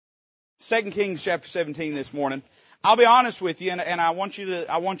2 Kings chapter 17 this morning. I'll be honest with you, and I want you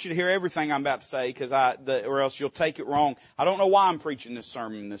to hear everything I'm about to say, or else you'll take it wrong. I don't know why I'm preaching this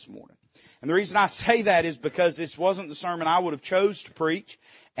sermon this morning. And the reason I say that is because this wasn't the sermon I would have chose to preach.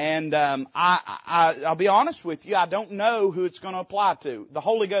 And, I'll be honest with you, I don't know who it's going to apply to. The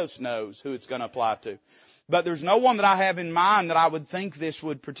Holy Ghost knows who it's going to apply to. But there's no one that I have in mind that I would think this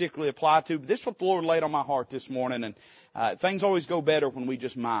would particularly apply to. But this is what the Lord laid on my heart this morning. And things always go better when we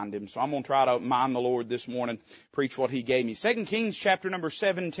just mind Him. So I'm going to try to mind the Lord this morning, preach what He gave me. 2 Kings chapter number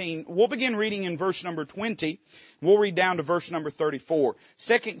 17. We'll begin reading in verse number 20. We'll read down to verse number 34.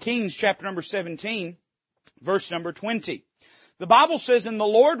 2 Kings chapter number 17, verse number 20. The Bible says, "And the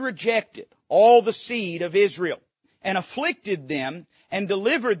Lord rejected all the seed of Israel, and afflicted them, and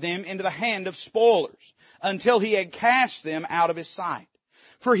delivered them into the hand of spoilers, until He had cast them out of His sight.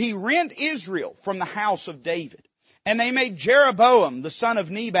 For He rent Israel from the house of David. And they made Jeroboam the son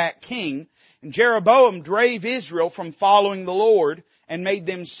of Nebat king, and Jeroboam drave Israel from following the Lord, and made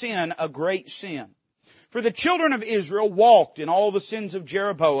them sin a great sin. For the children of Israel walked in all the sins of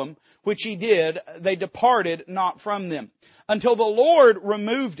Jeroboam, which he did, they departed not from them, until the Lord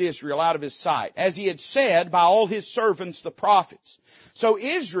removed Israel out of His sight, as He had said by all His servants the prophets. So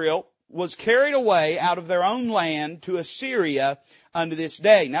Israel was carried away out of their own land to Assyria unto this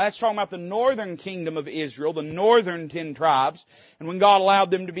day." Now that's talking about the northern kingdom of Israel, the northern 10 tribes, and when God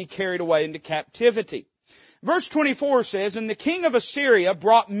allowed them to be carried away into captivity. Verse 24 says, "And the king of Assyria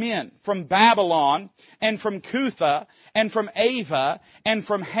brought men from Babylon, and from Cutha, and from Ava, and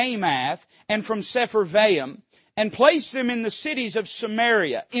from Hamath, and from Sepharvaim, and placed them in the cities of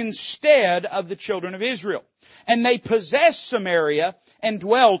Samaria instead of the children of Israel. And they possessed Samaria and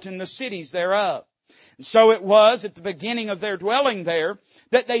dwelt in the cities thereof. And so it was at the beginning of their dwelling there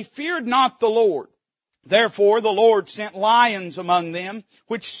that they feared not the Lord. Therefore the Lord sent lions among them,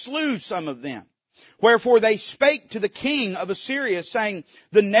 which slew some of them. Wherefore they spake to the king of Assyria, saying,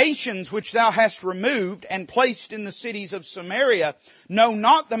 The nations which thou hast removed and placed in the cities of Samaria know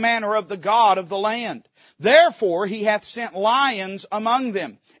not the manner of the God of the land. Therefore He hath sent lions among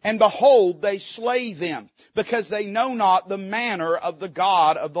them, and behold, they slay them, because they know not the manner of the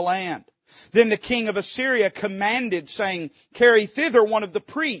God of the land. Then the king of Assyria commanded, saying, Carry thither one of the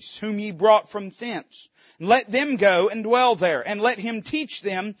priests whom ye brought from thence. Let them go and dwell there, and let him teach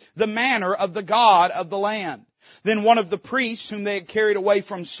them the manner of the God of the land. Then one of the priests whom they had carried away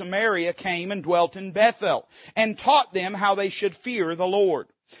from Samaria came and dwelt in Bethel, and taught them how they should fear the Lord.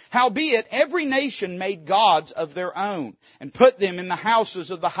 Howbeit every nation made gods of their own, and put them in the houses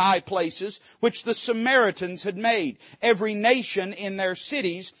of the high places which the Samaritans had made, every nation in their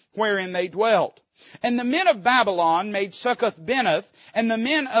cities wherein they dwelt. And the men of Babylon made Succoth-Benoth, and the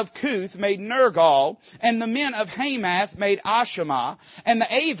men of Cuth made Nergal, and the men of Hamath made Ashima, and the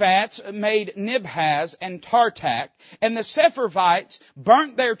Avats made Nibhaz and Tartak, and the Sepharvites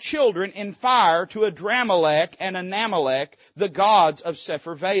burnt their children in fire to Adramelech and Anamelech, the gods of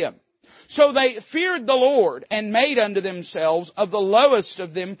Sepharvaim. So they feared the Lord, and made unto themselves of the lowest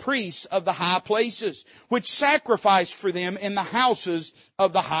of them priests of the high places, which sacrificed for them in the houses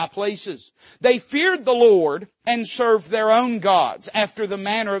of the high places. They feared the Lord, and served their own gods, after the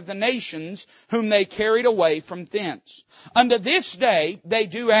manner of the nations whom they carried away from thence. Unto this day they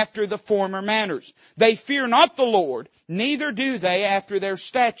do after the former manners. They fear not the Lord, neither do they after their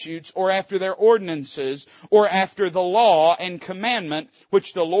statutes, or after their ordinances, or after the law and commandment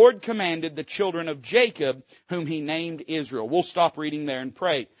which the Lord commanded the children of Jacob, whom He named Israel." We'll stop reading there and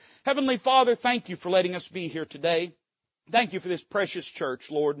pray. Heavenly Father, thank You for letting us be here today. Thank You for this precious church,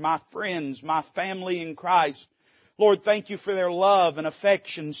 Lord, my friends, my family in Christ. Lord, thank You for their love and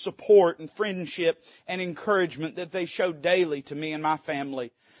affection, support and friendship and encouragement that they show daily to me and my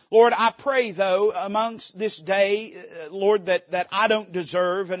family. Lord, I pray, though, amongst this day, Lord, that I don't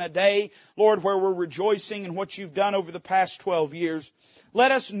deserve, and a day, Lord, where we're rejoicing in what You've done over the past 12 years,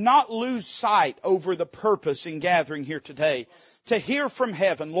 let us not lose sight over the purpose in gathering here today. To hear from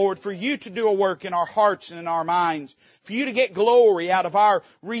heaven, Lord, for You to do a work in our hearts and in our minds, for You to get glory out of our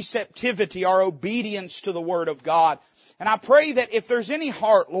receptivity, our obedience to the Word of God. And I pray that if there's any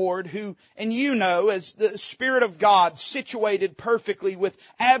heart, Lord, who, and You know, as the Spirit of God situated perfectly with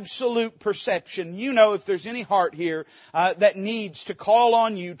absolute perception, You know if there's any heart here that needs to call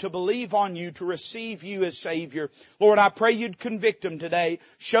on You, to believe on You, to receive You as Savior. Lord, I pray You'd convict them today,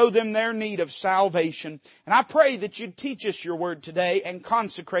 show them their need of salvation. And I pray that You'd teach us Your Word today and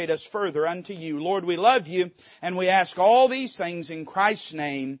consecrate us further unto You. Lord, we love You, and we ask all these things in Christ's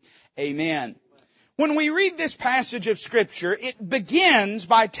name. Amen. When we read this passage of Scripture, it begins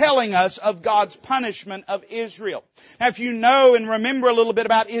by telling us of God's punishment of Israel. Now, if you know and remember a little bit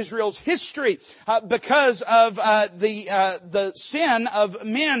about Israel's history, because of the sin of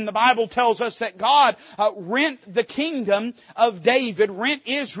men, the Bible tells us that God rent the kingdom of David, rent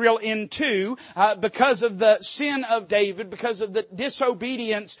Israel in two, because of the sin of David, because of the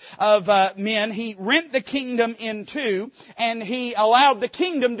disobedience of men. He rent the kingdom in two, and He allowed the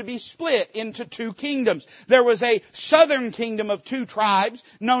kingdom to be split into two kingdoms. There was a southern kingdom of 2 tribes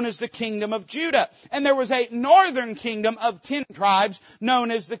known as the kingdom of Judah. And there was a northern kingdom of 10 tribes known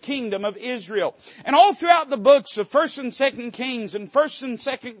as the kingdom of Israel. And all throughout the books of 1st and 2nd Kings and 1st and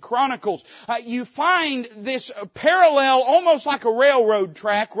 2nd Chronicles, you find this parallel, almost like a railroad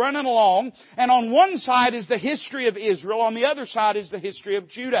track running along. And on one side is the history of Israel. On the other side is the history of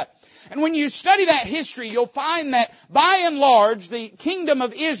Judah. And when you study that history, you'll find that by and large, the kingdom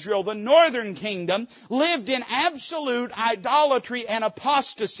of Israel, the northern kingdom, lived in absolute idolatry and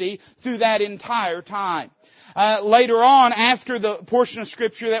apostasy through that entire time. Later on, after the portion of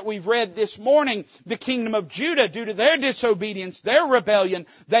Scripture that we've read this morning, the kingdom of Judah, due to their disobedience, their rebellion,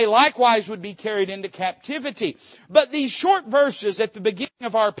 they likewise would be carried into captivity. But these short verses at the beginning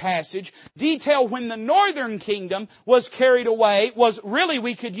of our passage detail when the northern kingdom was carried away, was really,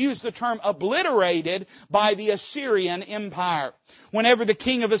 we could use the term, obliterated by the Assyrian Empire. Whenever the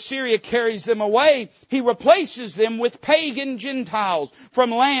king of Assyria carries them away, he replaces them with pagan Gentiles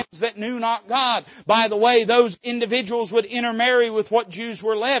from lands that knew not God. By the way, those individuals would intermarry with what Jews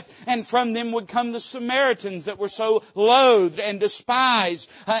were left, and from them would come the Samaritans that were so loathed and despised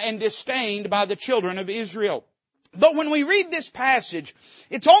and disdained by the children of Israel. But when we read this passage,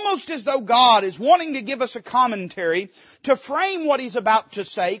 it's almost as though God is wanting to give us a commentary to frame what He's about to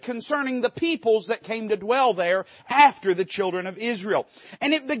say concerning the peoples that came to dwell there after the children of Israel.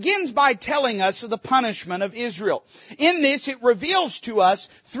 And it begins by telling us of the punishment of Israel. In this, it reveals to us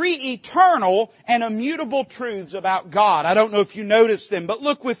 3 eternal and immutable truths about God. I don't know if you noticed them, but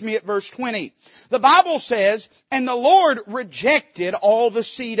look with me at verse 20. The Bible says, "And the Lord rejected all the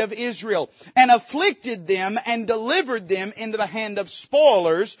seed of Israel, and afflicted them, and delivered them into the hand of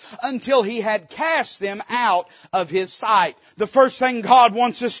spoilers until He had cast them out of His sight." The first thing God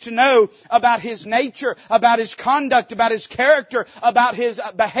wants us to know about His nature, about His conduct, about His character, about His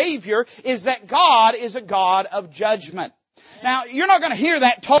behavior is that God is a God of judgment. Now, you're not going to hear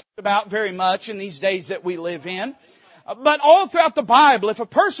that talked about very much in these days that we live in. But all throughout the Bible, if a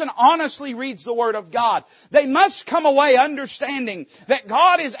person honestly reads the Word of God, they must come away understanding that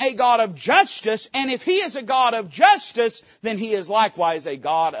God is a God of justice, and if He is a God of justice, then He is likewise a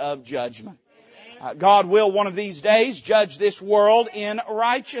God of judgment. God will one of these days judge this world in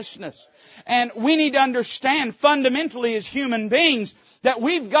righteousness. And we need to understand fundamentally as human beings that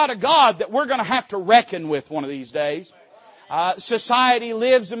we've got a God that we're going to have to reckon with one of these days. Society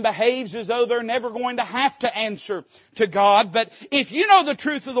lives and behaves as though they're never going to have to answer to God. But if you know the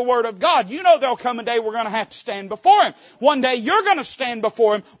truth of the Word of God, you know there'll come a day we're going to have to stand before Him. One day you're going to stand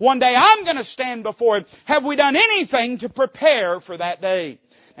before Him. One day I'm going to stand before Him. Have we done anything to prepare for that day?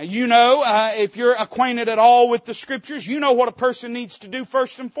 Now, you know, if you're acquainted at all with the Scriptures, you know what a person needs to do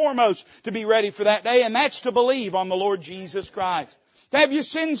first and foremost to be ready for that day, and that's to believe on the Lord Jesus Christ. To have your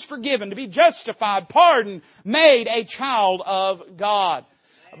sins forgiven, to be justified, pardoned, made a child of God.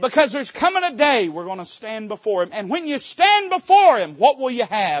 Because there's coming a day we're going to stand before Him. And when you stand before Him, what will you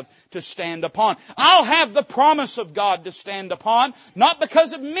have to stand upon? I'll have the promise of God to stand upon, not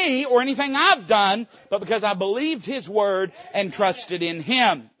because of me or anything I've done, but because I believed His Word and trusted in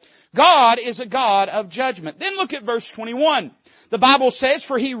Him. God is a God of judgment. Then look at verse 21. The Bible says,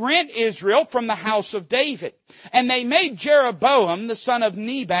 "For He rent Israel from the house of David, and they made Jeroboam the son of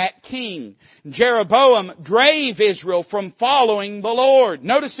Nebat king." Jeroboam drave Israel from following the Lord.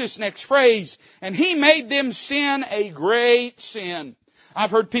 Notice this next phrase, "And he made them sin a great sin."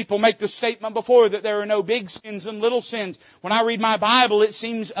 I've heard people make the statement before that there are no big sins and little sins. When I read my Bible, it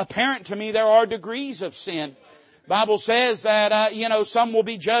seems apparent to me there are degrees of sin. The Bible says that, some will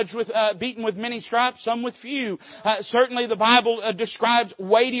be judged with, beaten with many stripes, some with few. Certainly the Bible describes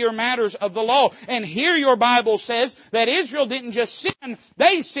weightier matters of the law. And here your Bible says that Israel didn't just sin,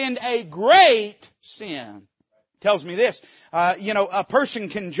 they sinned a great sin. Tells me this, a person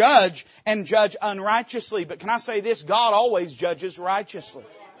can judge and judge unrighteously, but can I say this? God always judges righteously.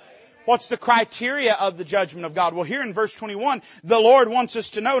 What's the criteria of the judgment of God? Well, here in verse 21, the Lord wants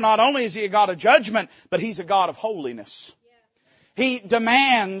us to know not only is He a God of judgment, but He's a God of holiness. He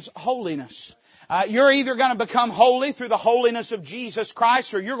demands holiness. You're either going to become holy through the holiness of Jesus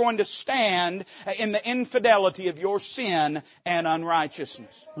Christ, or you're going to stand in the infidelity of your sin and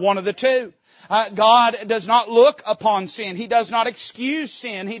unrighteousness. One of the two. God does not look upon sin. He does not excuse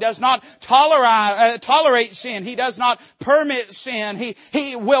sin. He does not tolerate sin. He does not permit sin.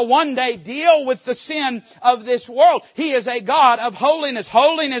 He will one day deal with the sin of this world. He is a God of holiness.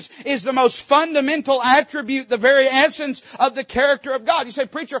 Holiness is the most fundamental attribute, the very essence of the character of God. You say,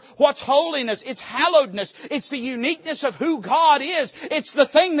 preacher, what's holiness? It's hallowedness. It's the uniqueness of who God is. It's the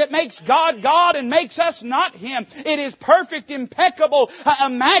thing that makes God God and makes us not Him. It is perfect, impeccable,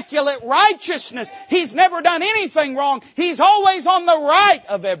 immaculate righteousness. He's never done anything wrong. He's always on the right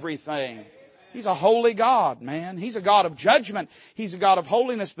of everything. He's a holy God, man. He's a God of judgment. He's a God of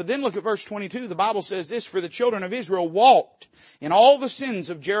holiness. But then look at verse 22. The Bible says this, for the children of Israel walked in all the sins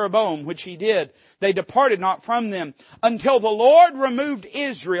of Jeroboam, which he did. They departed not from them until the Lord removed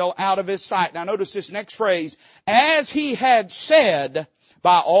Israel out of His sight. Now notice this next phrase. As He had said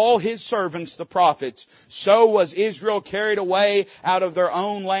by all His servants the prophets, so was Israel carried away out of their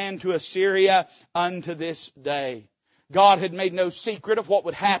own land to Assyria unto this day. God had made no secret of what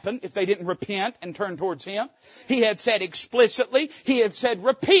would happen if they didn't repent and turn towards Him. He had said explicitly, He had said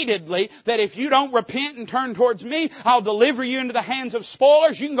repeatedly, that if you don't repent and turn towards Me, I'll deliver you into the hands of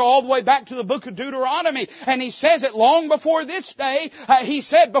spoilers. You can go all the way back to the book of Deuteronomy. And He says it long before this day. He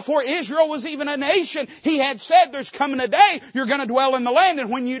said before Israel was even a nation, He had said there's coming a day you're going to dwell in the land. And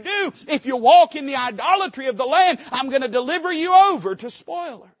when you do, if you walk in the idolatry of the land, I'm going to deliver you over to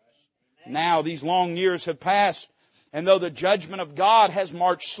spoilers. Now these long years have passed. And though the judgment of God has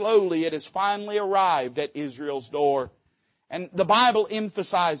marched slowly, it has finally arrived at Israel's door. And the Bible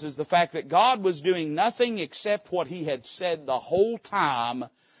emphasizes the fact that God was doing nothing except what He had said the whole time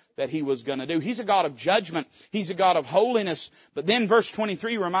that He was going to do. He's a God of judgment. He's a God of holiness. But then verse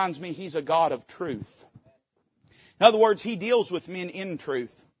 23 reminds me He's a God of truth. In other words, He deals with men in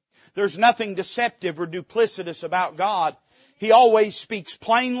truth. There's nothing deceptive or duplicitous about God. He always speaks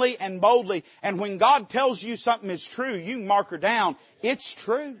plainly and boldly. And when God tells you something is true, you can mark her down. It's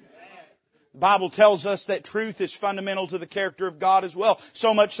true. The Bible tells us that truth is fundamental to the character of God as well.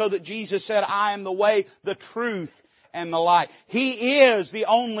 So much so that Jesus said, I am the way, the truth, and the light. He is the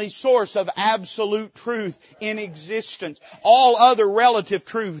only source of absolute truth in existence. All other relative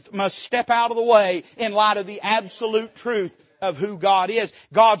truth must step out of the way in light of the absolute truth of who God is.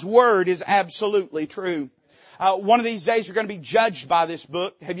 God's Word is absolutely true. One of these days you're going to be judged by this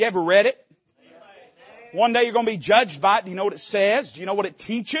book. Have you ever read it? One day you're going to be judged by it. Do you know what it says? Do you know what it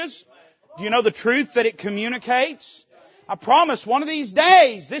teaches? Do you know the truth that it communicates? I promise one of these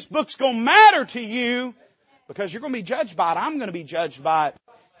days this book's going to matter to you because you're going to be judged by it. I'm going to be judged by it.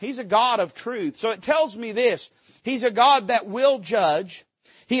 He's a God of truth. So it tells me this. He's a God that will judge.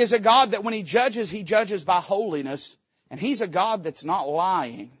 He is a God that when He judges by holiness. And He's a God that's not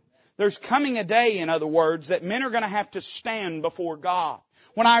lying. There's coming a day, in other words, that men are going to have to stand before God.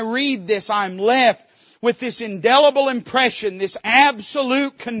 When I read this, I'm left with this indelible impression, this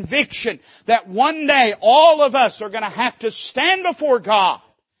absolute conviction that one day all of us are going to have to stand before God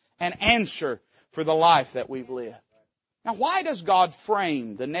and answer for the life that we've lived. Now, why does God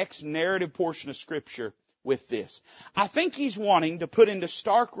frame the next narrative portion of Scripture with this? I think He's wanting to put into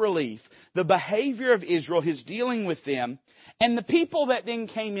stark relief the behavior of Israel, His dealing with them, and the people that then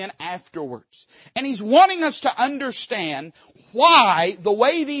came in afterwards. And He's wanting us to understand why the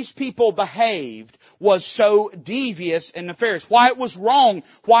way these people behaved was so devious and nefarious, why it was wrong,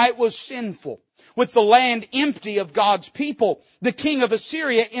 why it was sinful. With the land empty of God's people, the king of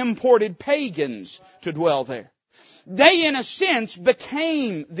Assyria imported pagans to dwell there. They, in a sense,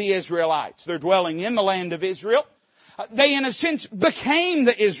 became the Israelites. They're dwelling in the land of Israel. They, in a sense, became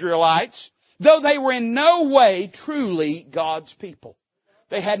the Israelites, though they were in no way truly God's people.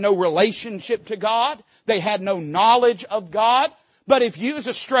 They had no relationship to God. They had no knowledge of God. But if you as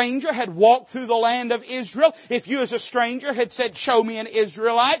a stranger had walked through the land of Israel, if you as a stranger had said, show me an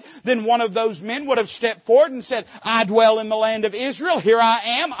Israelite, then one of those men would have stepped forward and said, I dwell in the land of Israel. Here I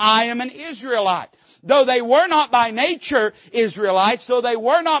am an Israelite. Though they were not by nature Israelites, though they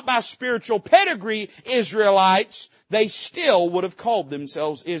were not by spiritual pedigree Israelites, they still would have called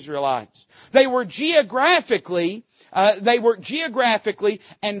themselves Israelites. They were geographically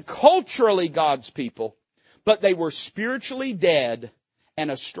and culturally God's people, but they were spiritually dead and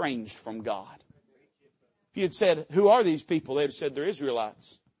estranged from God. If you had said, who are these people? They would have said, they're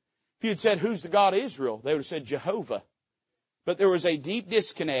Israelites. If you had said, who's the God of Israel? They would have said, Jehovah. But there was a deep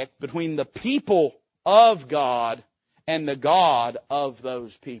disconnect between the people of God and the God of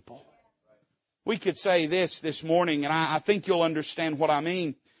those people. We could say this morning, and I think you'll understand what I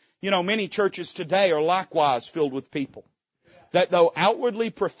mean. You know, many churches today are likewise filled with people that, though outwardly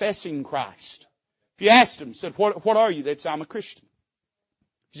professing Christ, if you asked them, said, what are you? They'd say, I'm a Christian.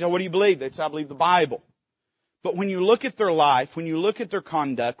 You say, what do you believe? They'd say, I believe the Bible. But when you look at their life, when you look at their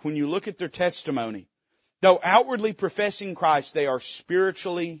conduct, when you look at their testimony, though outwardly professing Christ, they are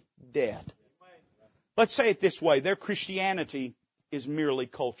spiritually dead. Let's say it this way, their Christianity is merely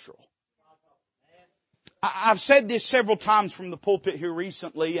cultural. I've said this several times from the pulpit here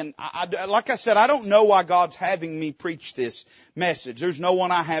recently, and like I said, I don't know why God's having me preach this message. There's no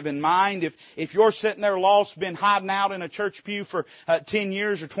one I have in mind. If you're sitting there lost, been hiding out in a church pew for 10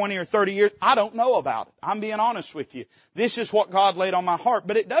 years or 20 or 30 years, I don't know about it. I'm being honest with you. This is what God laid on my heart.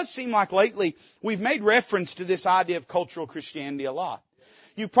 But it does seem like lately we've made reference to this idea of cultural Christianity a lot.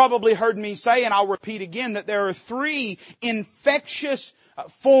 You've probably heard me say, and I'll repeat again, that there are 3 infectious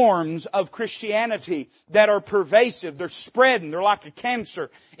forms of Christianity that are pervasive. They're spreading. They're like a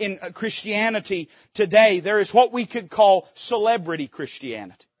cancer in Christianity today. There is what we could call celebrity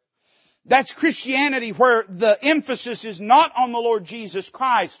Christianity. That's Christianity where the emphasis is not on the Lord Jesus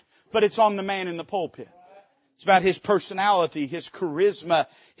Christ, but it's on the man in the pulpit. It's about his personality, his charisma,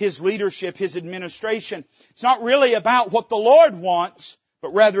 his leadership, his administration. It's not really about what the Lord wants,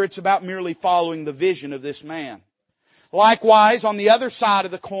 but rather it's about merely following the vision of this man. Likewise, on the other side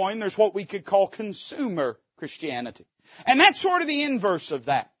of the coin, there's what we could call consumer Christianity. And that's sort of the inverse of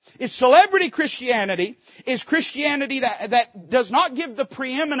that. If celebrity Christianity is Christianity that does not give the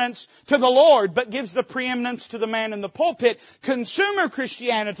preeminence to the Lord, but gives the preeminence to the man in the pulpit, consumer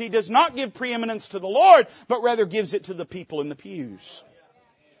Christianity does not give preeminence to the Lord, but rather gives it to the people in the pews.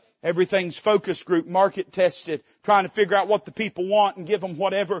 Everything's focus group, market tested, trying to figure out what the people want and give them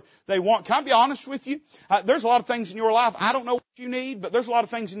whatever they want. Can I be honest with you? There's a lot of things in your life I don't know what you need, but there's a lot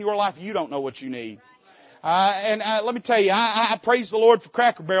of things in your life you don't know what you need. And let me tell you, I praise the Lord for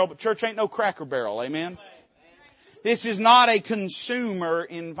Cracker Barrel, but church ain't no Cracker Barrel. Amen? This is not a consumer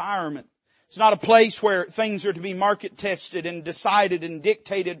environment. It's not a place where things are to be market tested and decided and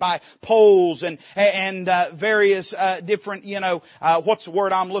dictated by polls and various different, what's the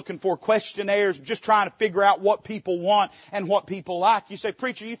word I'm looking for? Questionnaires, just trying to figure out what people want and what people like. You say,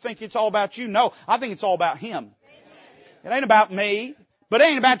 preacher, you think it's all about you? No, I think it's all about Him. It ain't about me, but it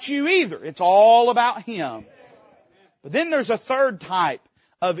ain't about you either. It's all about Him. But then there's a third type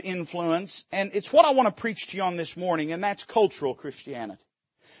of influence, and it's what I want to preach to you on this morning, and that's cultural Christianity.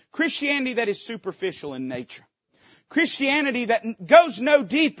 Christianity that is superficial in nature. Christianity that goes no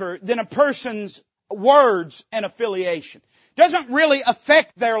deeper than a person's words and affiliation. Doesn't really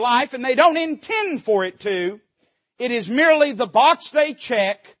affect their life, and they don't intend for it to. It is merely the box they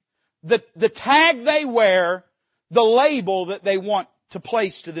check, the tag they wear, the label that they want to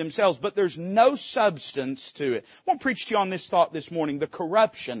place to themselves. But there's no substance to it. I want to preach to you on this thought this morning, the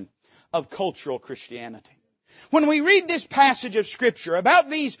corruption of cultural Christianity. When we read this passage of Scripture about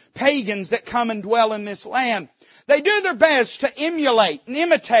these pagans that come and dwell in this land, they do their best to emulate and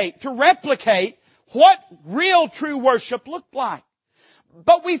imitate, to replicate what real true worship looked like.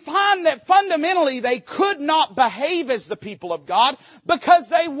 But we find that fundamentally they could not behave as the people of God because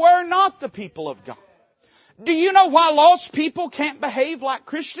they were not the people of God. Do you know why lost people can't behave like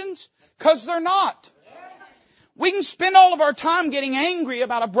Christians? Because they're not. We can spend all of our time getting angry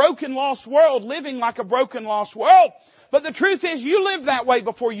about a broken, lost world, living like a broken, lost world. But the truth is, you lived that way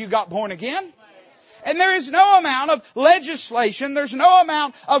before you got born again. And there is no amount of legislation, there's no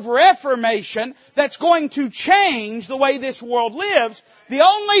amount of reformation that's going to change the way this world lives. The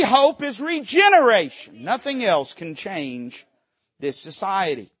only hope is regeneration. Nothing else can change this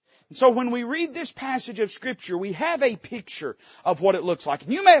society. And so when we read this passage of Scripture, we have a picture of what it looks like.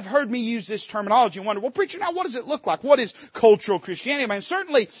 And you may have heard me use this terminology and wonder, well, preacher, now what does it look like? What is cultural Christianity? I mean,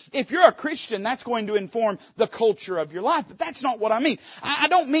 certainly, if you're a Christian, that's going to inform the culture of your life. But that's not what I mean. I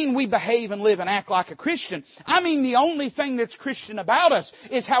don't mean we behave and live and act like a Christian. I mean the only thing that's Christian about us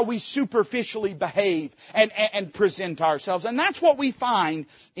is how we superficially behave and present ourselves. And that's what we find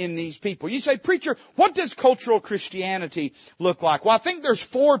in these people. You say, preacher, what does cultural Christianity look like? Well, I think there's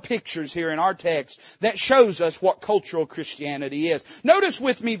 4 pictures here in our text that shows us what cultural Christianity is. Notice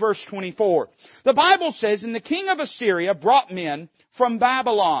with me verse 24. The Bible says, and the king of Assyria brought men from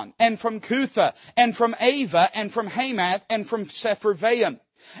Babylon and from Cutha and from Ava and from Hamath and from Sepharvaim.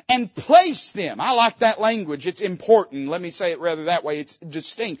 and placed them. I like that language. It's important. Let me say it rather that way. It's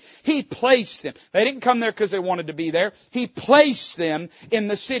distinct. He placed them. They didn't come there because they wanted to be there. He placed them in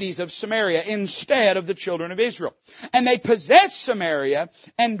the cities of Samaria instead of the children of Israel. And they possessed Samaria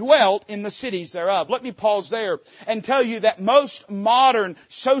and dwelt in the cities thereof. Let me pause there and tell you that most modern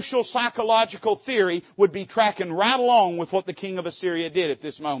social psychological theory would be tracking right along with what the king of Assyria did at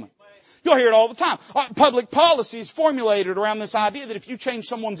this moment. You'll hear it all the time. Public policy is formulated around this idea that if you change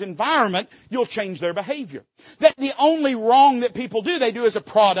someone's environment, you'll change their behavior. That the only wrong that people do, they do as a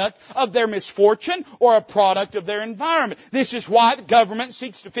product of their misfortune or a product of their environment. This is why the government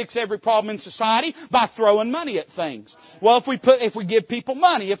seeks to fix every problem in society by throwing money at things. Well, if we give people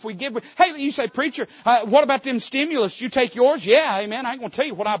money, hey, you say, preacher, what about them stimulus? You take yours? Yeah, amen. I ain't going to tell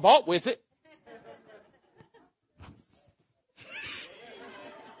you what I bought with it.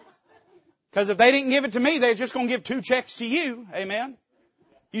 Because if they didn't give it to me, they're just going to give 2 checks to you. Amen.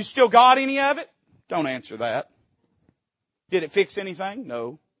 You still got any of it? Don't answer that. Did it fix anything?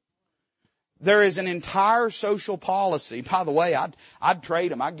 No. There is an entire social policy. By the way, I'd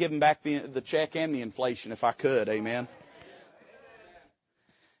trade them. I'd give them back the check and the inflation if I could. Amen.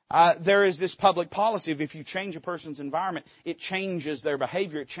 There is this public policy of if you change a person's environment, it changes their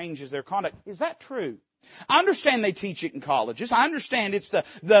behavior, it changes their conduct. Is that true? I understand they teach it in colleges. I understand it's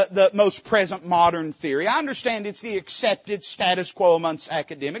the most present modern theory. I understand it's the accepted status quo amongst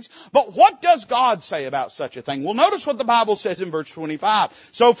academics. But what does God say about such a thing? Well, notice what the Bible says in verse 25.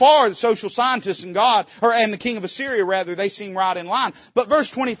 So far, the social scientists and and the king of Assyria rather, they seem right in line. But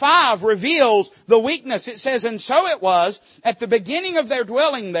verse 25 reveals the weakness. It says, and so it was at the beginning of their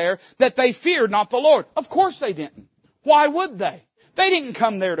dwelling there that they feared not the Lord. Of course they didn't. Why would they? They didn't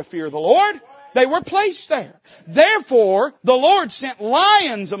come there to fear the Lord. They were placed there. Therefore, the Lord sent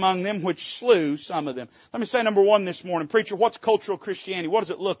lions among them which slew some of them. Let me say number 1 this morning. Preacher, what's cultural Christianity? What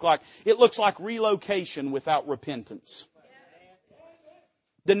does it look like? It looks like relocation without repentance.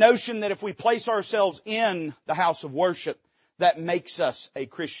 The notion that if we place ourselves in the house of worship, that makes us a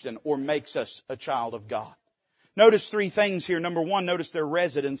Christian or makes us a child of God. Notice 3 things here. Number 1, notice their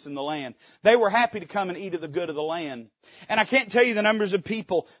residence in the land. They were happy to come and eat of the good of the land. And I can't tell you the numbers of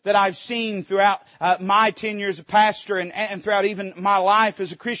people that I've seen throughout my 10 years of pastor and throughout even my life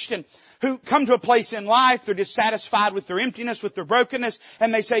as a Christian who come to a place in life, they're dissatisfied with their emptiness, with their brokenness,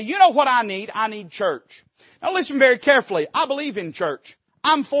 and they say, you know what I need? I need church. Now listen very carefully. I believe in church.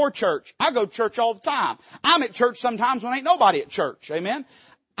 I'm for church. I go to church all the time. I'm at church sometimes when ain't nobody at church. Amen.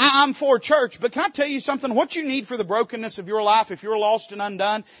 I'm for church, but can I tell you something? What you need for the brokenness of your life, if you're lost and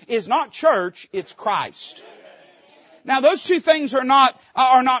undone, is not church, it's Christ. Now those 2 things are not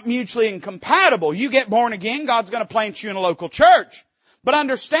mutually incompatible. You get born again, God's going to plant you in a local church. But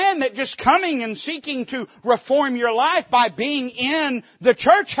understand that just coming and seeking to reform your life by being in the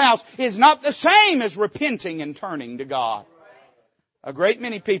church house is not the same as repenting and turning to God. A great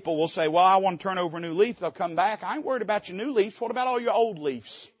many people will say, well, I want to turn over a new leaf. They'll come back. I ain't worried about your new leaves. What about all your old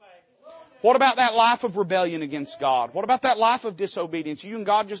leaves? What about that life of rebellion against God? What about that life of disobedience? You and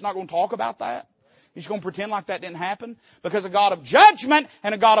God just not going to talk about that? You're just going to pretend like that didn't happen? Because a God of judgment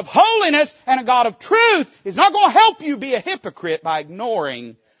and a God of holiness and a God of truth is not going to help you be a hypocrite by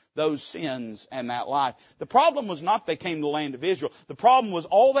ignoring those sins and that life. The problem was not they came to the land of Israel. The problem was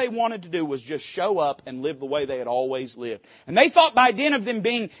all they wanted to do was just show up and live the way they had always lived. And they thought by dint of them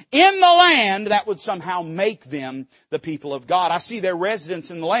being in the land, that would somehow make them the people of God. I see their residence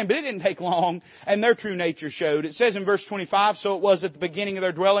in the land, but it didn't take long, and their true nature showed. It says in verse 25, so it was at the beginning of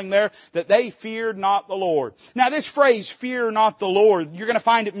their dwelling there, that they feared not the Lord. Now this phrase, fear not the Lord, you're going to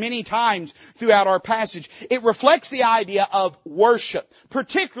find it many times throughout our passage. It reflects the idea of worship,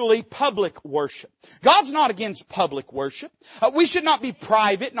 particularly public worship. God's not against public worship. We should not be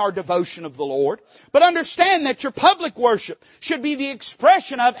private in our devotion of the Lord. But understand that your public worship should be the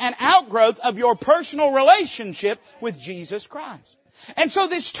expression of an outgrowth of your personal relationship with Jesus Christ. And so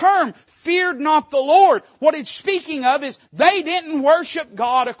this term, feared not the Lord, what it's speaking of is they didn't worship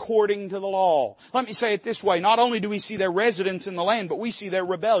God according to the law. Let me say it this way. Not only do we see their residence in the land, but we see their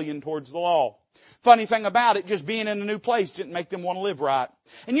rebellion towards the law. Funny thing about it, just being in a new place didn't make them want to live right.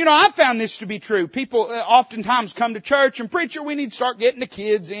 And you know, I found this to be true. People oftentimes come to church and, preacher, we need to start getting the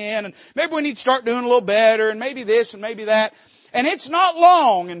kids in, and maybe we need to start doing a little better, and maybe this and maybe that. And it's not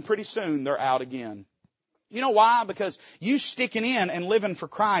long, and pretty soon they're out again. You know why? Because you sticking in and living for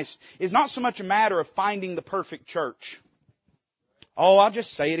Christ is not so much a matter of finding the perfect church. Oh, I'll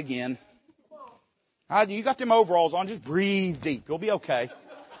just say it again. You got them overalls on, just breathe deep. You'll be okay.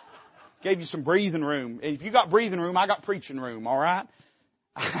 Gave you some breathing room. If you got breathing room, I got preaching room, all right?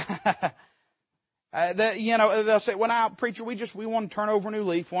 They'll say, well, now, preacher, we want to turn over a new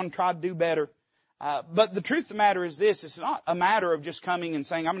leaf. We want to try to do better. But the truth of the matter is this. It's not a matter of just coming and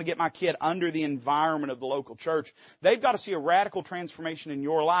saying, I'm going to get my kid under the environment of the local church. They've got to see a radical transformation in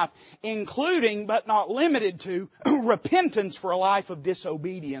your life, including, but not limited to, repentance for a life of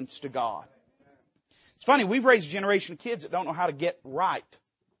disobedience to God. It's funny, we've raised a generation of kids that don't know how to get right.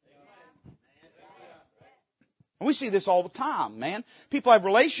 And we see this all the time, man. People have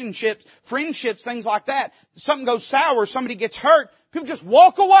relationships, friendships, things like that. Something goes sour, somebody gets hurt, people just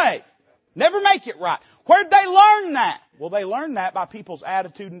walk away. Never make it right. Where'd they learn that? Well, they learn that by people's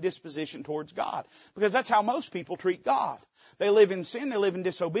attitude and disposition towards God. Because that's how most people treat God. They live in sin, they live in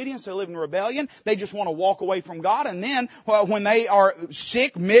disobedience, they live in rebellion. They just want to walk away from God. And then, when they are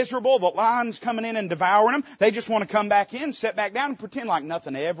sick, miserable, the lion's coming in and devouring them, they just want to come back in, sit back down and pretend like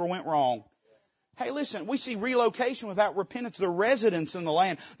nothing ever went wrong. Hey, listen, we see relocation without repentance, the residence in the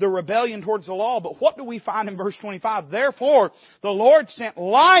land, the rebellion towards the law. But what do we find in verse 25? Therefore, the Lord sent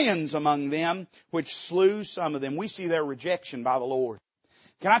lions among them, which slew some of them. We see their rejection by the Lord.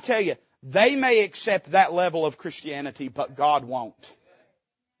 Can I tell you, they may accept that level of Christianity, but God won't.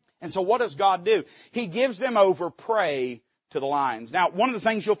 And so what does God do? He gives them over prey to the lions. Now, one of the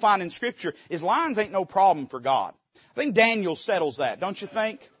things you'll find in Scripture is lions ain't no problem for God. I think Daniel settles that, don't you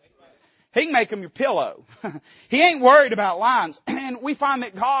think? He can make them your pillow. He ain't worried about lions. And we find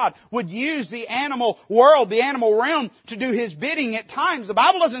that God would use the animal world, the animal realm, to do His bidding at times. The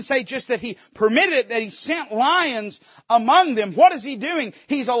Bible doesn't say just that He permitted it, that He sent lions among them. What is He doing?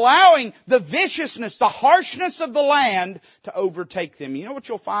 He's allowing the viciousness, the harshness of the land to overtake them. You know what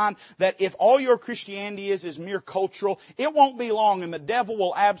you'll find? That if all your Christianity is mere cultural, it won't be long and the devil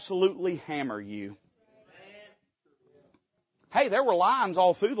will absolutely hammer you. Hey, there were lions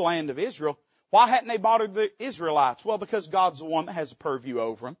all through the land of Israel. Why hadn't they bothered the Israelites? Well, because God's the one that has a purview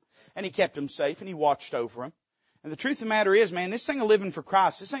over them. And He kept them safe and He watched over them. And the truth of the matter is, man, this thing of living for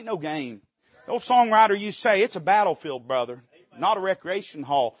Christ, this ain't no game. The old songwriter used to say, it's a battlefield, brother, not a recreation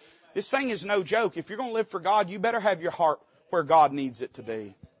hall. This thing is no joke. If you're going to live for God, you better have your heart where God needs it to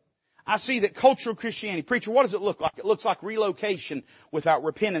be. I see that cultural Christianity, preacher, what does it look like? It looks like relocation without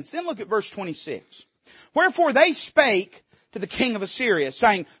repentance. Then look at verse 26. Wherefore they spake to the king of Assyria,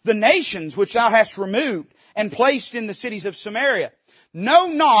 saying, the nations which thou hast removed and placed in the cities of Samaria know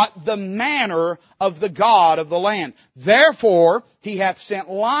not the manner of the God of the land. Therefore He hath sent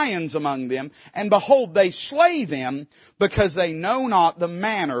lions among them, and behold, they slay them, because they know not the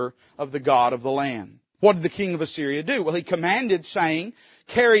manner of the God of the land. What did the king of Assyria do? Well, he commanded, saying,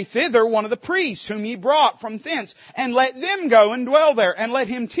 carry thither one of the priests whom ye brought from thence, and let them go and dwell there, and let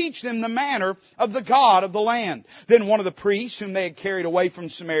him teach them the manner of the God of the land. Then one of the priests whom they had carried away from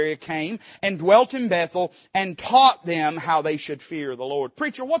Samaria came and dwelt in Bethel, and taught them how they should fear the Lord.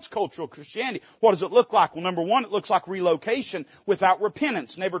 Preacher, what's cultural Christianity? What does it look like? Well, number one, it looks like relocation without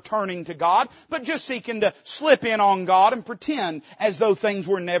repentance, never turning to God, but just seeking to slip in on God and pretend as though things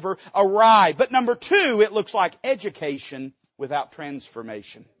were never awry. But number two, it looks like education without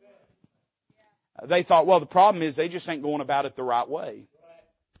transformation. They thought, well, the problem is they just ain't going about it the right way.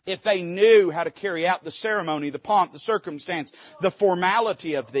 If they knew how to carry out the ceremony, the pomp, the circumstance, the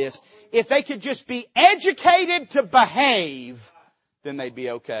formality of this, if they could just be educated to behave, then they'd be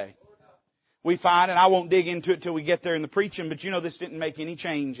okay. We find, and I won't dig into it till we get there in the preaching, but this didn't make any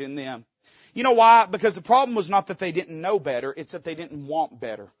change in them. You know why? Because the problem was not that they didn't know better, it's that they didn't want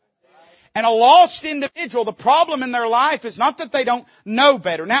better. And a lost individual, the problem in their life is not that they don't know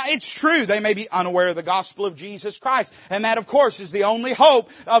better. Now, it's true, they may be unaware of the gospel of Jesus Christ. And that, of course, is the only hope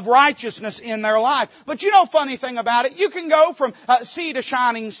of righteousness in their life. But funny thing about it, you can go from sea to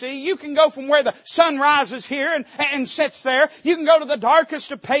shining sea. You can go from where the sun rises here and sets there. You can go to the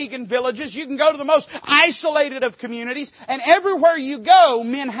darkest of pagan villages. You can go to the most isolated of communities. And everywhere you go,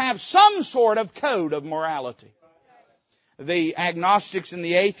 men have some sort of code of morality. The agnostics and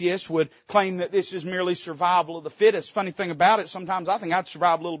the atheists would claim that this is merely survival of the fittest. Funny thing about it, sometimes I think I'd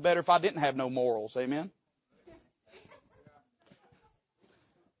survive a little better if I didn't have no morals. Amen?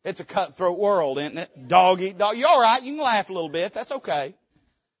 It's a cutthroat world, isn't it? Dog eat dog. You're all right. You can laugh a little bit. That's okay.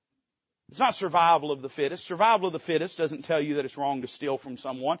 It's not survival of the fittest. Survival of the fittest doesn't tell you that it's wrong to steal from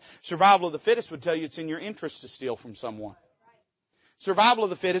someone. Survival of the fittest would tell you it's in your interest to steal from someone. Survival of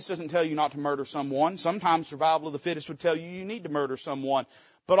the fittest doesn't tell you not to murder someone. Sometimes survival of the fittest would tell you you need to murder someone.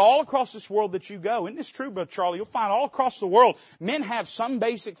 But all across this world that you go, isn't this true, Brother Charlie? You'll find all across the world, men have some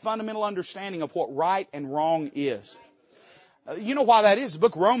basic fundamental understanding of what right and wrong is. You know why that is? The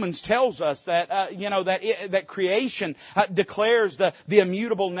book of Romans tells us that, that creation declares the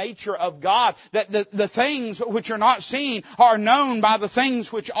immutable nature of God. That the things which are not seen are known by the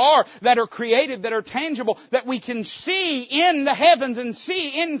things which are, that are created, that are tangible, that we can see in the heavens and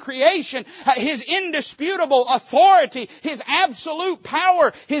see in creation His indisputable authority, His absolute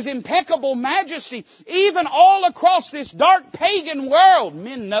power, His impeccable majesty. Even all across this dark pagan world,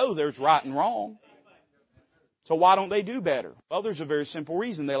 men know there's right and wrong. So why don't they do better? Well, there's a very simple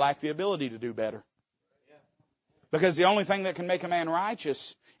reason. They lack the ability to do better. Because the only thing that can make a man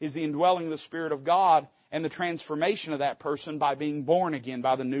righteous is the indwelling of the Spirit of God and the transformation of that person by being born again,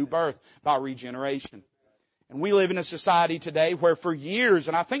 by the new birth, by regeneration. And we live in a society today where for years,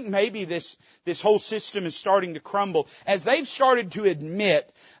 and I think maybe this whole system is starting to crumble, as they've started to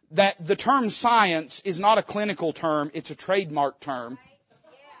admit that the term science is not a clinical term, it's a trademark term.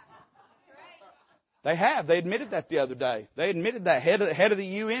 They have. They admitted that the other day. They admitted that. Head of the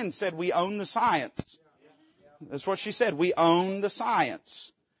UN said, we own the science. That's what she said. We own the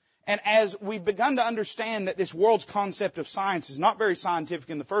science. And as we've begun to understand that this world's concept of science is not very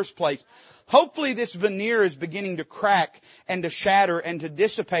scientific in the first place, hopefully this veneer is beginning to crack and to shatter and to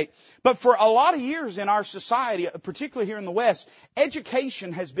dissipate. But for a lot of years in our society, particularly here in the West,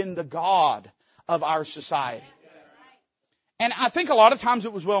 education has been the god of our society. And I think a lot of times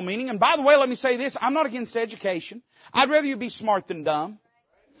it was well-meaning. And by the way, let me say this. I'm not against education. I'd rather you be smart than dumb.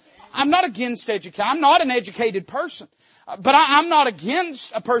 I'm not against education. I'm not an educated person. But I'm not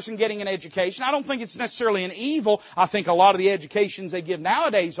against a person getting an education. I don't think it's necessarily an evil. I think a lot of the educations they give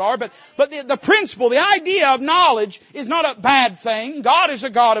nowadays are. But the principle, the idea of knowledge is not a bad thing. God is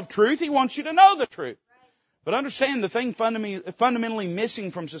a God of truth. He wants you to know the truth. But understand the thing fundamentally missing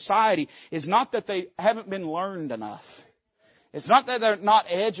from society is not that they haven't been learned enough. It's not that they're not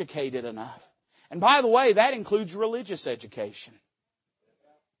educated enough. And by the way, that includes religious education.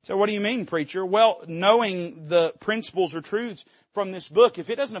 So what do you mean, preacher? Well, knowing the principles or truths from this book, if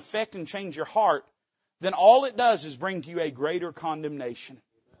it doesn't affect and change your heart, then all it does is bring to you a greater condemnation.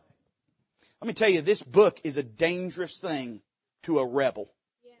 Let me tell you, this book is a dangerous thing to a rebel.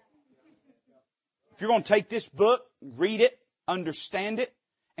 If you're going to take this book, read it, understand it,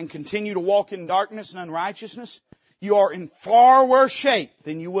 and continue to walk in darkness and unrighteousness, you are in far worse shape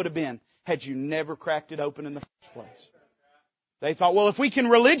than you would have been had you never cracked it open in the first place. They thought, well, if we can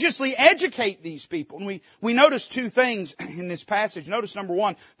religiously educate these people, and we notice two things in this passage. Notice number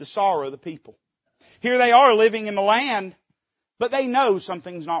one, the sorrow of the people. Here they are living in the land, but they know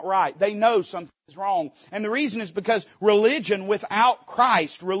something's not right. They know something's wrong. And the reason is because religion without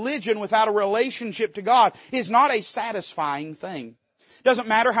Christ, religion without a relationship to God is not a satisfying thing. Doesn't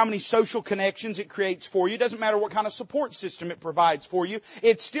matter how many social connections it creates for you. Doesn't matter what kind of support system it provides for you.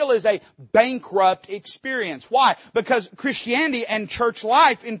 It still is a bankrupt experience. Why? Because Christianity and church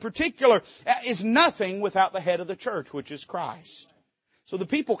life in particular is nothing without the head of the church, which is Christ. So the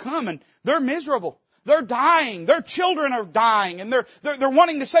people come and they're miserable. They're dying. Their children are dying. And they're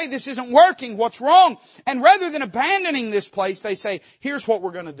wanting to say, this isn't working. What's wrong? And rather than abandoning this place, they say, here's what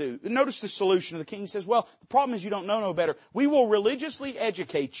we're going to do. Notice the solution of the king. He says, well, the problem is you don't know no better. We will religiously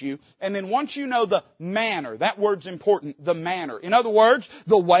educate you. And then once you know the manner, that word's important, the manner. In other words,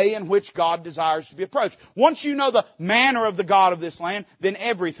 the way in which God desires to be approached. Once you know the manner of the God of this land, then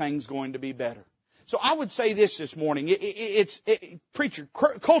everything's going to be better. So I would say this morning. Preacher,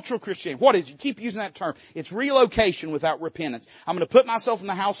 cultural Christianity. What is it? You keep using that term. It's relocation without repentance. I'm going to put myself in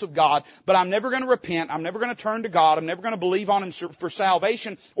the house of God, but I'm never going to repent. I'm never going to turn to God. I'm never going to believe on Him for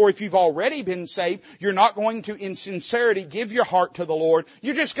salvation. Or if you've already been saved, you're not going to, in sincerity, give your heart to the Lord.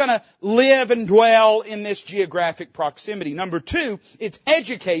 You're just going to live and dwell in this geographic proximity. Number two, it's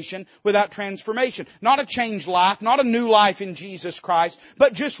education without transformation. Not a changed life, not a new life in Jesus Christ,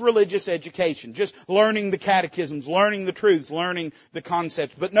 but just religious education. Just learning the catechisms, learning the truths, learning the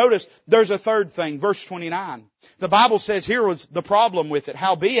concepts. But notice, there's a third thing. Verse 29. The Bible says here was the problem with it.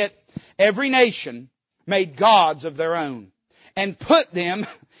 Howbeit, every nation made gods of their own, and put them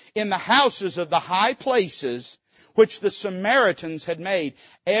in the houses of the high places which the Samaritans had made,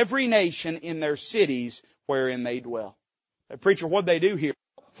 every nation in their cities wherein they dwell. Hey, preacher, what'd they do here?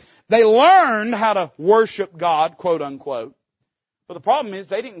 They learned how to worship God, quote unquote. But the problem is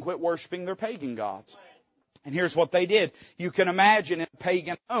they didn't quit worshiping their pagan gods. And here's what they did. You can imagine in a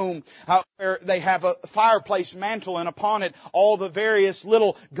pagan home where they have a fireplace mantle and upon it all the various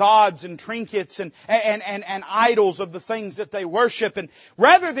little gods and trinkets and idols of the things that they worship. And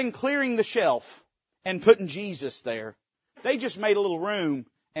rather than clearing the shelf and putting Jesus there, they just made a little room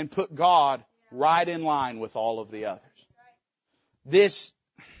and put God right in line with all of the others.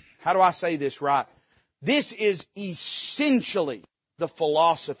 How do I say this right? This is essentially the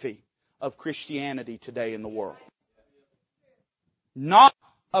philosophy of Christianity today in the world. Not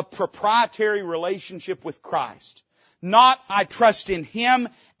a proprietary relationship with Christ. Not I trust in Him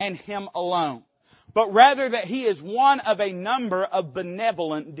and Him alone. But rather that He is one of a number of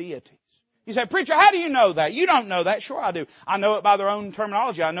benevolent deities. You say, preacher, how do you know that? You don't know that. Sure I do. I know it by their own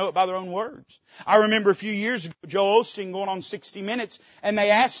terminology. I know it by their own words. I remember a few years ago, Joel Osteen going on 60 Minutes, and they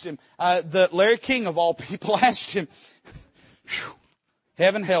asked him, Larry King of all people asked him,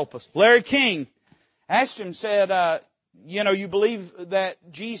 heaven help us. Larry King asked him, said, you believe that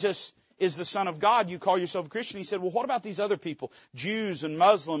Jesus is the Son of God. You call yourself a Christian. He said, well, what about these other people? Jews and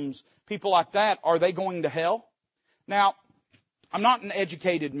Muslims, people like that. Are they going to hell? Now, I'm not an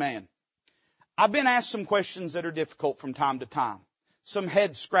educated man. I've been asked some questions that are difficult from time to time. Some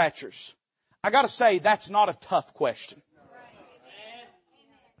head scratchers. I gotta say, that's not a tough question.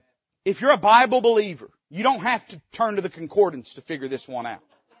 If you're a Bible believer, you don't have to turn to the concordance to figure this one out.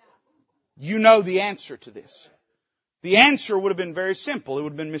 You know the answer to this. The answer would have been very simple. It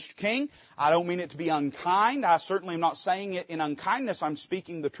would have been, Mr. King, I don't mean it to be unkind. I certainly am not saying it in unkindness. I'm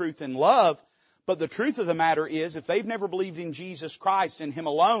speaking the truth in love. But the truth of the matter is, if they've never believed in Jesus Christ and Him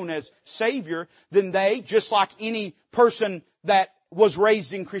alone as Savior, then they, just like any person that was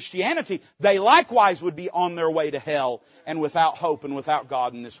raised in Christianity, they likewise would be on their way to hell and without hope and without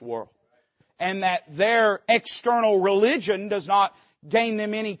God in this world. And that their external religion does not gain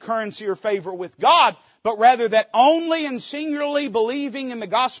them any currency or favor with God, but rather that only and singularly believing in the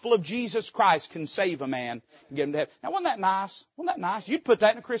gospel of Jesus Christ can save a man and get him to heaven. Now, wasn't that nice? Wasn't that nice? You'd put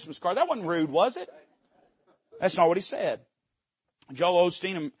that in a Christmas card. That wasn't rude, was it? That's not what he said. Joel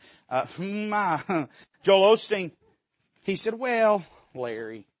Osteen, he said, well,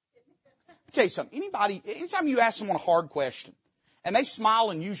 Larry, I'll tell you something. Anytime you ask someone a hard question and they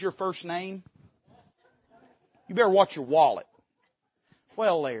smile and use your first name, you better watch your wallet.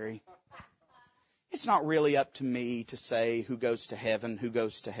 Well, Larry, it's not really up to me to say who goes to heaven, who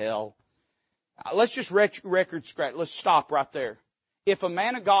goes to hell. Let's just record scratch. Let's stop right there. If a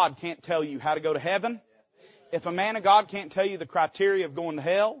man of God can't tell you how to go to heaven, if a man of God can't tell you the criteria of going to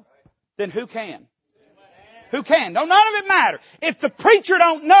hell, then who can? Who can? No, none of it matter. If the preacher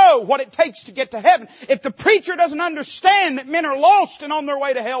don't know what it takes to get to heaven, if the preacher doesn't understand that men are lost and on their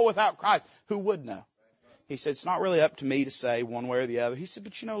way to hell without Christ, who would know? He said, it's not really up to me to say one way or the other. He said,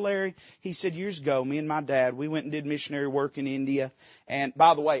 but Larry, he said, years ago, me and my dad, we went and did missionary work in India. And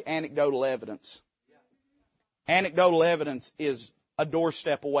by the way, anecdotal evidence. Anecdotal evidence is a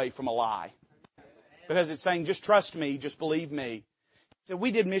doorstep away from a lie. Because it's saying, just trust me, just believe me. So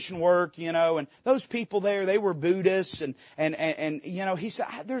we did mission work, and those people there, they were Buddhists and he said,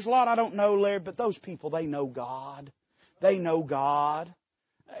 there's a lot I don't know, Larry, but those people, they know God. They know God.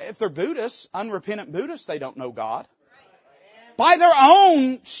 If they're Buddhists, unrepentant Buddhists, they don't know God. By their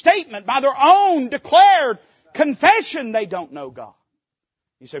own statement, by their own declared confession, they don't know God.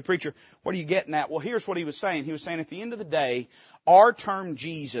 You say, preacher, what are you getting at? Well, here's what he was saying. He was saying at the end of the day, our term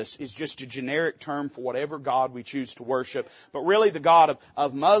Jesus is just a generic term for whatever God we choose to worship. But really the God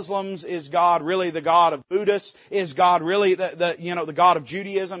of Muslims is God. Really the God of Buddhists is God. Really the God of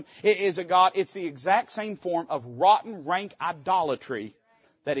Judaism is a God. It's the exact same form of rotten, rank idolatry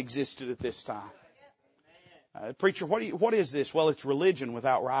that existed at this time. Preacher, what is this? Well, it's religion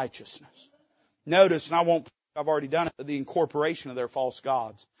without righteousness. Notice, and I've already done it, the incorporation of their false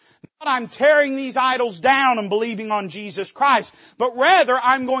gods. Not I'm tearing these idols down and believing on Jesus Christ, but rather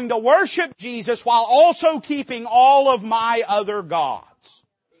I'm going to worship Jesus while also keeping all of my other gods.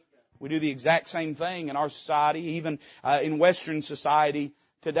 We do the exact same thing in our society, even in Western society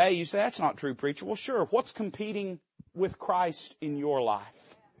today. You say, that's not true, preacher. Well, sure. What's competing with Christ in your life?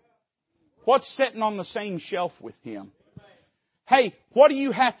 What's sitting on the same shelf with Him? Hey, what do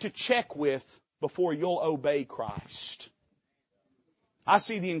you have to check with before you'll obey Christ? I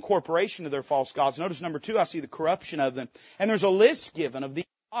see the incorporation of their false gods. Notice number 2, I see the corruption of them. And there's a list given of these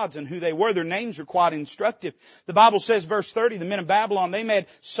gods and who they were. Their names are quite instructive. The Bible says, verse 30, the men of Babylon, they made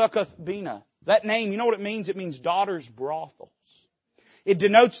Succoth-Bina. That name, you know what it means? It means daughters' brothels. It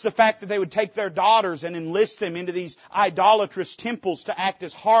denotes the fact that they would take their daughters and enlist them into these idolatrous temples to act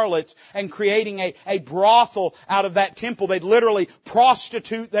as harlots and creating a brothel out of that temple. They'd literally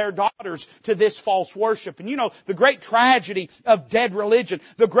prostitute their daughters to this false worship. And the great tragedy of dead religion,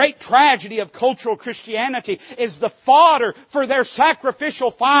 the great tragedy of cultural Christianity is the fodder for their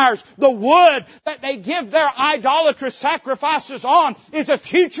sacrificial fires. The wood that they give their idolatrous sacrifices on is a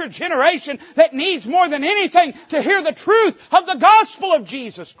future generation that needs more than anything to hear the truth of the gospel of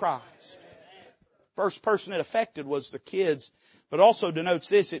Jesus Christ. First person it affected was the kids But it also denotes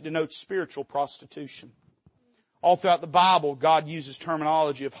this, it denotes spiritual prostitution. All throughout the Bible, God uses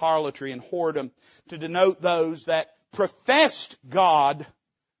terminology of harlotry and whoredom to denote those that professed God,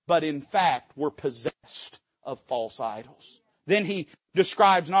 but in fact were possessed of false idols. Then He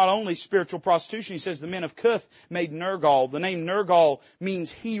describes not only spiritual prostitution, He says the men of Cuth made Nergal. The name Nergal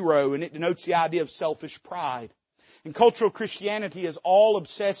means hero, and it denotes the idea of selfish pride. And cultural Christianity is all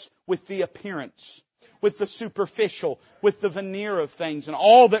obsessed with the appearance, with the superficial, with the veneer of things. And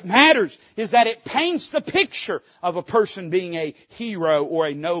all that matters is that it paints the picture of a person being a hero or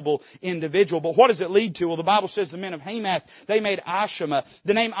a noble individual. But what does it lead to? Well, the Bible says the men of Hamath, they made Ashima.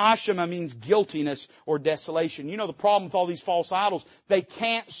 The name Ashima means guiltiness or desolation. You know the problem with all these false idols? They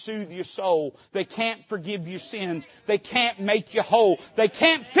can't soothe your soul. They can't forgive your sins. They can't make you whole. They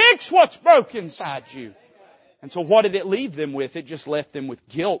can't fix what's broke inside you. And so what did it leave them with? It just left them with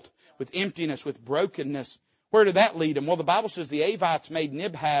guilt, with emptiness, with brokenness. Where did that lead them? Well, the Bible says the Avites made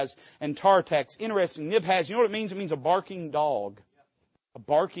Nibhaz and Tartax. Interesting, Nibhaz, you know what it means? It means a barking dog. A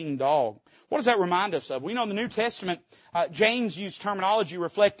barking dog. What does that remind us of? We know in the New Testament, James used terminology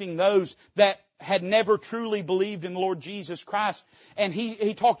reflecting those that had never truly believed in the Lord Jesus Christ. And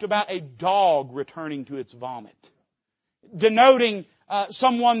he talked about a dog returning to its vomit. Denoting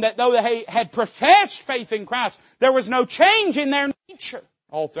someone that though they had professed faith in Christ, there was no change in their nature.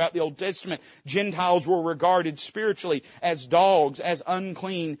 All throughout the Old Testament, Gentiles were regarded spiritually as dogs, as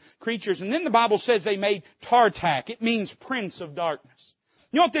unclean creatures. And then the Bible says they made Tartak. It means prince of darkness.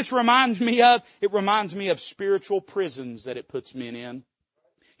 You know what this reminds me of? It reminds me of spiritual prisons that it puts men in.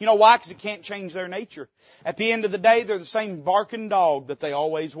 You know why? Because it can't change their nature. At the end of the day, they're the same barking dog that they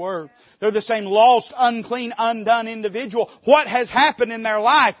always were. They're the same lost, unclean, undone individual. What has happened in their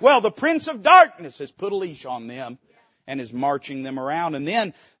life? Well, the Prince of Darkness has put a leash on them and is marching them around. And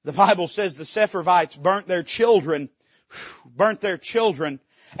then the Bible says the Sepharvites burnt their children.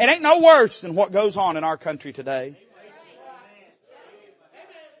 It ain't no worse than what goes on in our country today.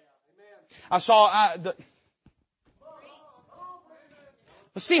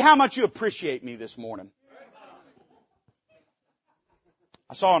 Let's see how much you appreciate me this morning.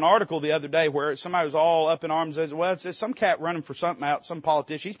 I saw an article the other day where somebody was all up in arms. Well, it says some cat running for something out, some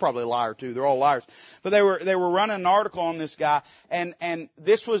politician. He's probably a liar too. They're all liars. But they were running an article on this guy, and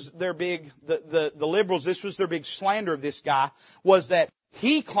this was their big, the liberals, this was their big slander of this guy, was that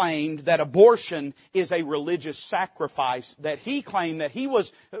he claimed that abortion is a religious sacrifice, that he claimed that he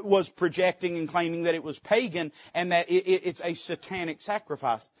was projecting and claiming that it was pagan and that it's a satanic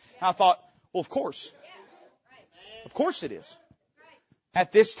sacrifice. And I thought, well, of course it is.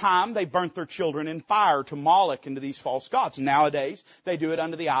 At this time, they burnt their children in fire to Moloch and to these false gods. Nowadays, they do it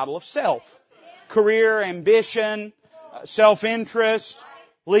under the idol of self. Career, ambition, self-interest,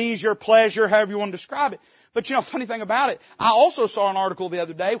 leisure, pleasure, however you want to describe it. But you know, funny thing about it, I also saw an article the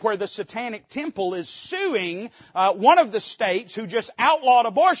other day where the Satanic Temple is suing one of the states who just outlawed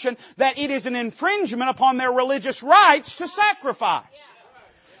abortion that it is an infringement upon their religious rights to sacrifice.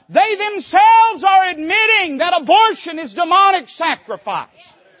 They themselves are admitting that abortion is demonic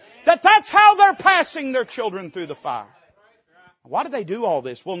sacrifice. That's how they're passing their children through the fire. Why do they do all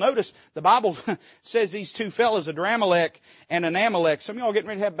this? Well, notice the Bible says these two fellas, Adramelech and an Amalek. Some of y'all getting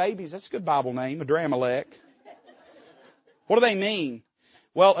ready to have babies. That's a good Bible name, Adramelech. What do they mean?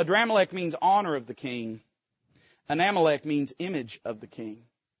 Well, Adramelech means honor of the king. An Amalek means image of the king.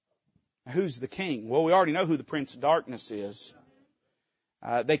 Now, who's the king? Well, we already know who the Prince of Darkness is.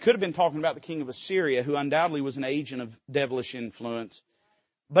 They could have been talking about the king of Assyria, who undoubtedly was an agent of devilish influence.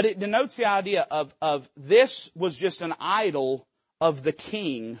 But it denotes the idea of this was just an idol of the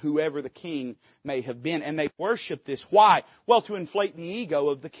king, whoever the king may have been. And they worship this. Why? Well, to inflate the ego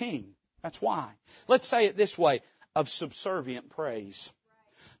of the king. That's why. Let's say it this way, of subservient praise.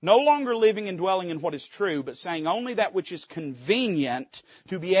 No longer living and dwelling in what is true, but saying only that which is convenient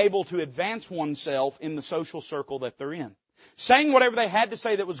to be able to advance oneself in the social circle that they're in. Saying whatever they had to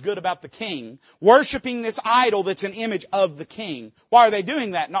say that was good about the king, worshiping this idol that's an image of the king. Why are they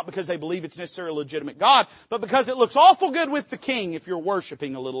doing that? Not because they believe it's necessarily a legitimate God, but because it looks awful good with the king if you're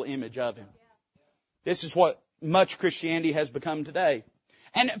worshiping a little image of him. This is what much Christianity has become today.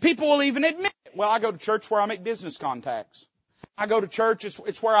 And people will even admit, well, I go to church where I make business contacts. I go to church,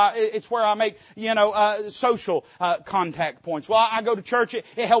 it's where I make, social, contact points. Well, I go to church, it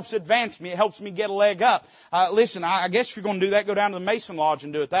helps advance me, it helps me get a leg up. Listen, I guess if you're going to do that, go down to the Mason Lodge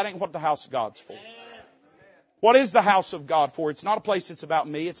and do it. That ain't what the house of God's for. What is the house of God for? It's not a place that's about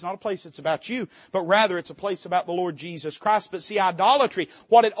me. It's not a place that's about you. But rather, it's a place about the Lord Jesus Christ. But see, idolatry,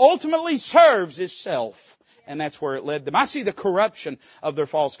 what it ultimately serves is self and that's where it led them. I see the corruption of their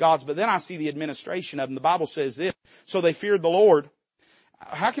false gods, but then I see the administration of them. The Bible says this, so they feared the Lord.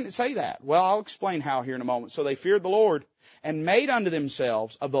 How can it say that? Well, I'll explain how here in a moment. So they feared the Lord and made unto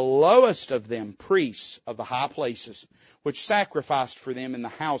themselves of the lowest of them priests of the high places, which sacrificed for them in the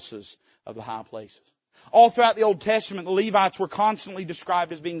houses of the high places. All throughout the Old Testament, the Levites were constantly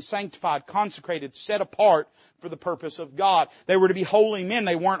described as being sanctified, consecrated, set apart for the purpose of God. They were to be holy men.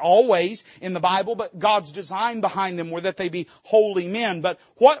 They weren't always in the Bible, but God's design behind them were that they be holy men. But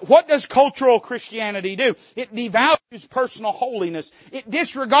what does cultural Christianity do? It devalues personal holiness. It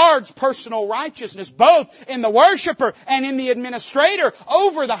disregards personal righteousness, both in the worshiper and in the administrator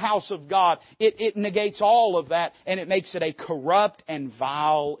over the house of God. It negates all of that, and it makes it a corrupt and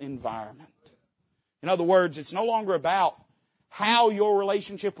vile environment. In other words, it's no longer about how your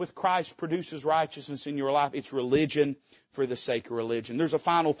relationship with Christ produces righteousness in your life. It's religion for the sake of religion. There's a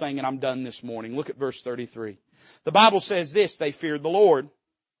final thing, and I'm done this morning. Look at verse 33. The Bible says this, they feared the Lord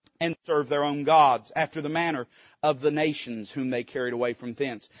and served their own gods after the manner of the nations whom they carried away from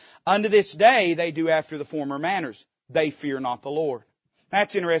thence. Unto this day they do after the former manners. They fear not the Lord.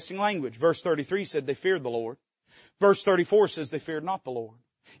 That's interesting language. Verse 33 said they feared the Lord. Verse 34 says they feared not the Lord.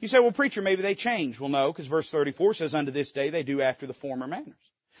 You say, well, preacher, maybe they changed. Well, no, because verse 34 says, unto this day they do after the former manners.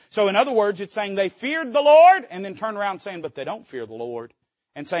 So in other words, it's saying they feared the Lord and then turn around saying, but they don't fear the Lord.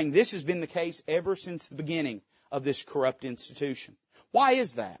 And saying this has been the case ever since the beginning of this corrupt institution. Why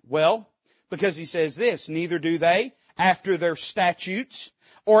is that? Well, because he says this, neither do they after their statutes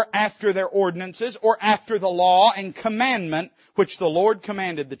or after their ordinances or after the law and commandment which the Lord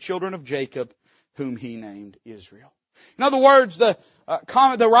commanded the children of Jacob, whom He named Israel. In other words, the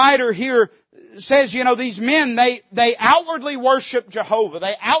writer here says, these men, they outwardly worship Jehovah.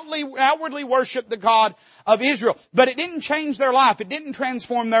 They outwardly worship the God of Israel. But it didn't change their life. It didn't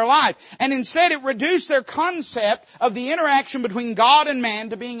transform their life. And instead it reduced their concept of the interaction between God and man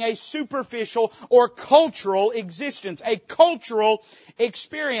to being a superficial or cultural existence, a cultural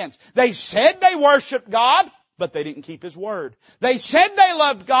experience. They said they worshiped God, but they didn't keep His Word. They said they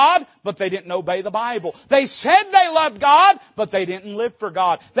loved God, but they didn't obey the Bible. They said they loved God, but they didn't live for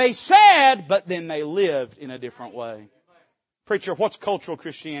God. They said, but then they lived in a different way. Preacher, what's cultural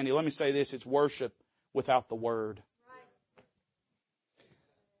Christianity? Let me say this, it's worship without the Word.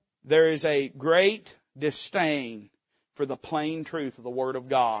 There is a great disdain for the plain truth of the Word of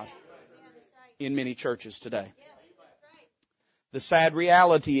God in many churches today. The sad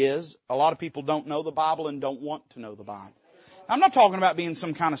reality is, a lot of people don't know the Bible and don't want to know the Bible. I'm not talking about being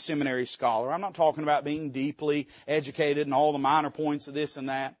some kind of seminary scholar. I'm not talking about being deeply educated in all the minor points of this and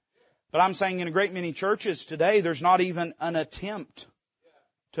that. But I'm saying in a great many churches today, there's not even an attempt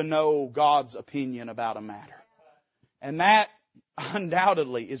to know God's opinion about a matter. And that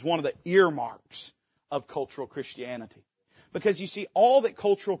undoubtedly is one of the earmarks of cultural Christianity. Because you see, all that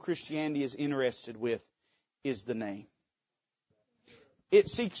cultural Christianity is interested with is the name. It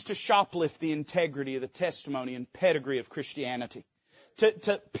seeks to shoplift the integrity of the testimony and pedigree of Christianity.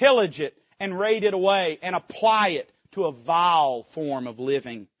 To pillage it and raid it away and apply it to a vile form of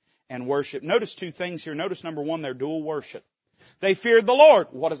living and worship. Notice two things here. Notice number one, their dual worship. They feared the Lord.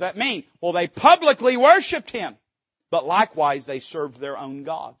 What does that mean? Well, they publicly worshiped Him. But likewise, they served their own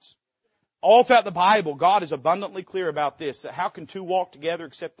gods. All throughout the Bible, God is abundantly clear about this. That how can two walk together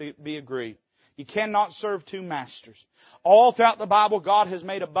except they be agreed? You cannot serve two masters. All throughout the Bible, God has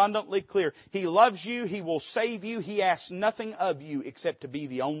made abundantly clear. He loves you. He will save you. He asks nothing of you except to be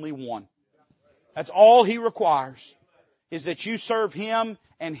the only one. That's all He requires, is that you serve Him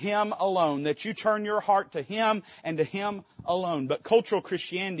and Him alone, that you turn your heart to Him and to Him alone. But cultural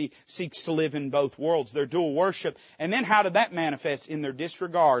Christianity seeks to live in both worlds, their dual worship. And then how did that manifest? In their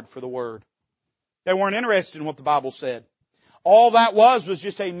disregard for the Word. They weren't interested in what the Bible said. All that was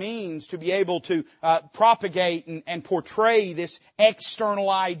just a means to be able to propagate and portray this external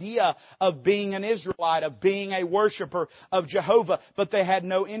idea of being an Israelite, of being a worshiper of Jehovah. But they had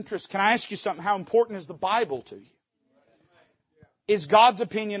no interest. Can I ask you something? How important is the Bible to you? Is God's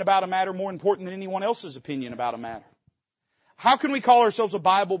opinion about a matter more important than anyone else's opinion about a matter? How can we call ourselves a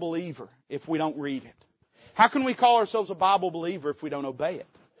Bible believer if we don't read it? How can we call ourselves a Bible believer if we don't obey it?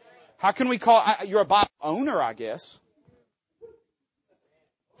 How can we call... You're a Bible owner, I guess.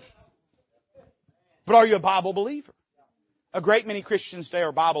 But are you a Bible believer? A great many Christians today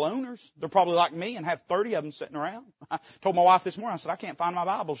are Bible owners. They're probably like me and have 30 of them sitting around. I told my wife this morning, I said, I can't find my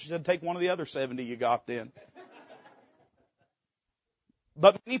Bible. She said, take one of the other 70 you got then.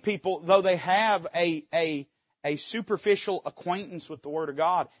 But many people, though they have a superficial acquaintance with the Word of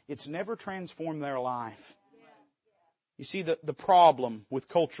God, it's never transformed their life. You see, the problem with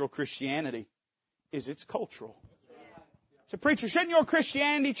cultural Christianity is it's cultural. So, preacher, shouldn't your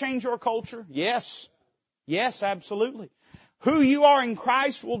Christianity change your culture? Yes. Yes, absolutely. Who you are in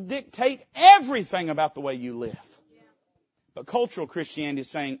Christ will dictate everything about the way you live. But cultural Christianity is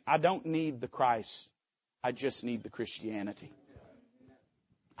saying, I don't need the Christ. I just need the Christianity.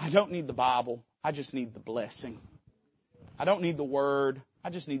 I don't need the Bible. I just need the blessing. I don't need the Word. I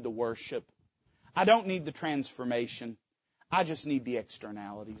just need the worship. I don't need the transformation. I just need the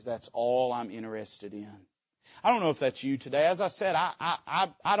externalities. That's all I'm interested in. I don't know if that's you today. As I said,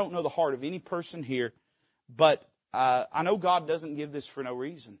 I don't know the heart of any person here, but I know God doesn't give this for no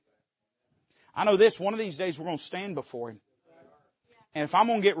reason. I know this, one of these days we're going to stand before Him. And if I'm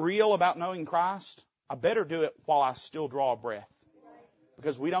going to get real about knowing Christ, I better do it while I still draw a breath.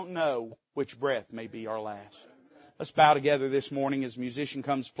 Because we don't know which breath may be our last. Let's bow together this morning as the musician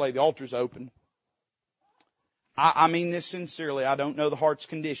comes to play. The altar's open. I mean this sincerely. I don't know the heart's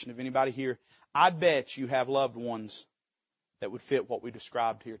condition of anybody here. I bet you have loved ones that would fit what we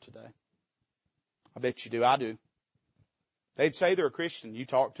described here today. I bet you do. I do. They'd say they're a Christian. You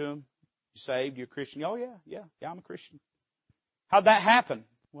talk to them. You saved. You're a Christian. Oh, yeah, I'm a Christian. How'd that happen?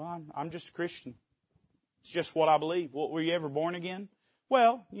 Well, I'm just a Christian. It's just what I believe. Well, were you ever born again?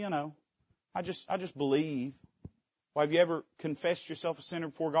 Well, I just believe. Well, have you ever confessed yourself a sinner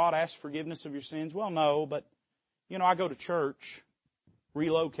before God, asked forgiveness of your sins? Well, no, but, I go to church,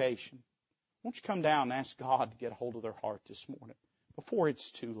 relocation. Won't you come down and ask God to get a hold of their heart this morning before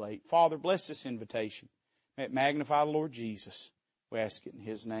it's too late? Father, bless this invitation. May it magnify the Lord Jesus. We ask it in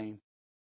His name.